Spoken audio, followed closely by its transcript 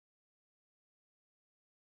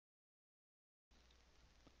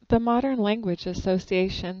The modern language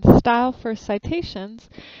association style for citations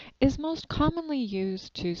is most commonly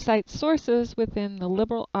used to cite sources within the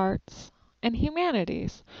liberal arts and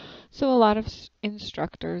humanities. So a lot of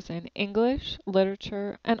instructors in English,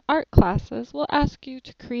 literature, and art classes will ask you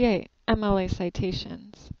to create MLA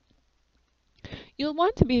citations. You'll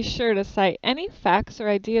want to be sure to cite any facts or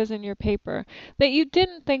ideas in your paper that you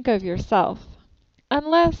didn't think of yourself,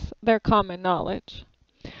 unless they're common knowledge.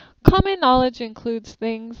 Common knowledge includes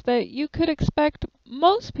things that you could expect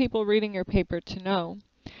most people reading your paper to know,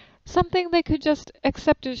 something they could just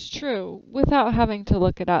accept as true without having to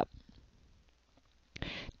look it up.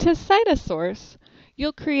 To cite a source,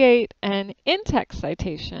 you'll create an in-text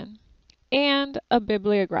citation and a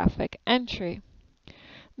bibliographic entry.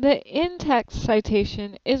 The in-text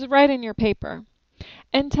citation is right in your paper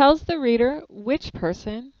and tells the reader which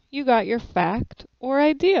person you got your fact or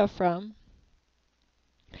idea from.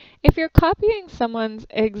 If you're copying someone's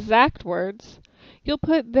exact words, you'll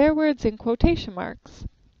put their words in quotation marks.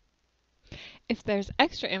 If there's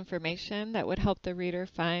extra information that would help the reader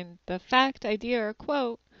find the fact, idea, or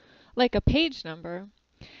quote, like a page number,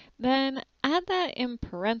 then add that in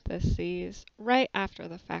parentheses right after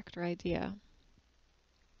the fact or idea.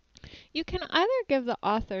 You can either give the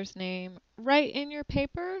author's name right in your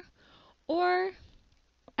paper or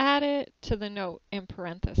add it to the note in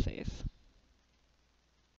parentheses.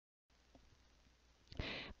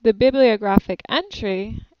 The bibliographic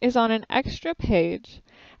entry is on an extra page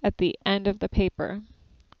at the end of the paper.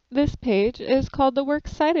 This page is called the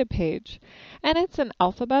Works Cited page, and it's an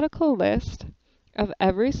alphabetical list of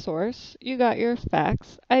every source you got your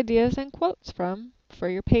facts, ideas, and quotes from for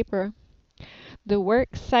your paper. The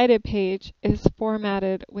Works Cited page is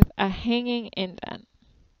formatted with a hanging indent.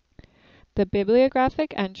 The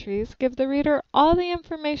bibliographic entries give the reader all the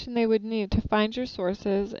information they would need to find your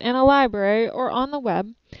sources in a library or on the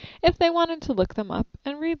web if they wanted to look them up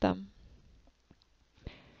and read them.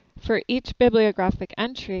 For each bibliographic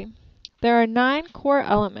entry, there are 9 core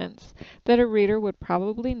elements that a reader would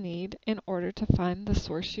probably need in order to find the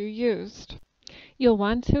source you used. You'll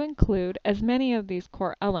want to include as many of these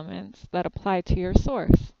core elements that apply to your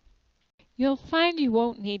source. You'll find you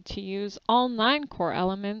won't need to use all 9 core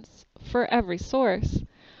elements for every source.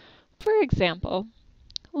 For example,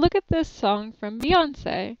 look at this song from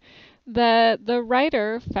Beyoncé that the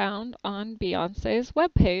writer found on Beyoncé's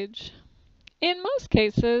webpage. In most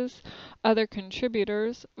cases, other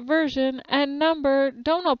contributors, version, and number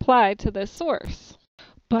don't apply to this source.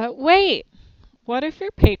 But wait! What if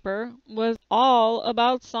your paper was all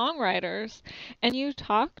about songwriters and you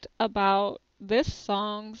talked about this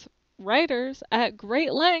song's writers at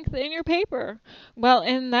great length in your paper? Well,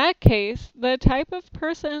 in that case, the type of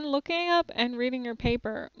person looking up and reading your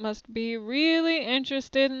paper must be really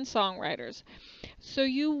interested in songwriters. So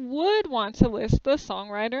you would want to list the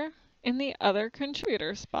songwriter in the other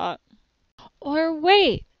contributor spot. Or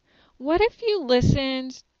wait, what if you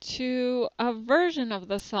listened to a version of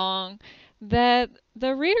the song that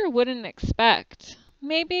the reader wouldn't expect?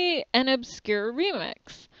 Maybe an obscure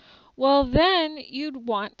remix. Well, then you'd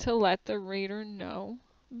want to let the reader know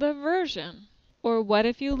the version. Or what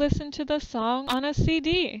if you listened to the song on a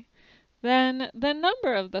CD? Then the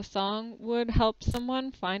number of the song would help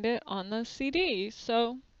someone find it on the CD,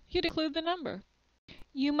 so you'd include the number.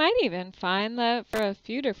 You might even find that for a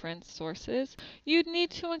few different sources, you'd need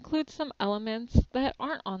to include some elements that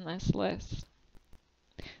aren't on this list.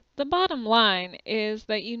 The bottom line is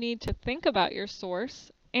that you need to think about your source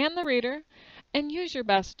and the reader and use your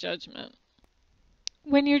best judgment.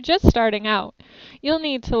 When you're just starting out, you'll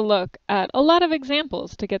need to look at a lot of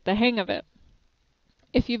examples to get the hang of it.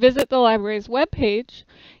 If you visit the library's webpage,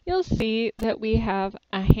 you'll see that we have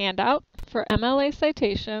a handout for MLA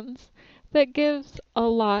citations that gives a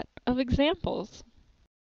lot of examples.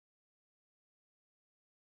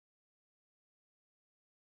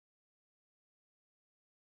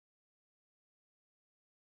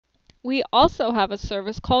 We also have a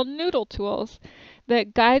service called Noodle Tools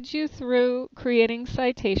that guides you through creating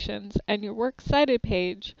citations and your Works Cited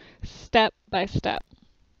page step by step.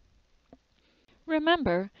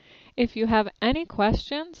 Remember, if you have any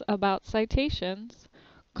questions about citations,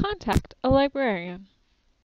 contact a librarian.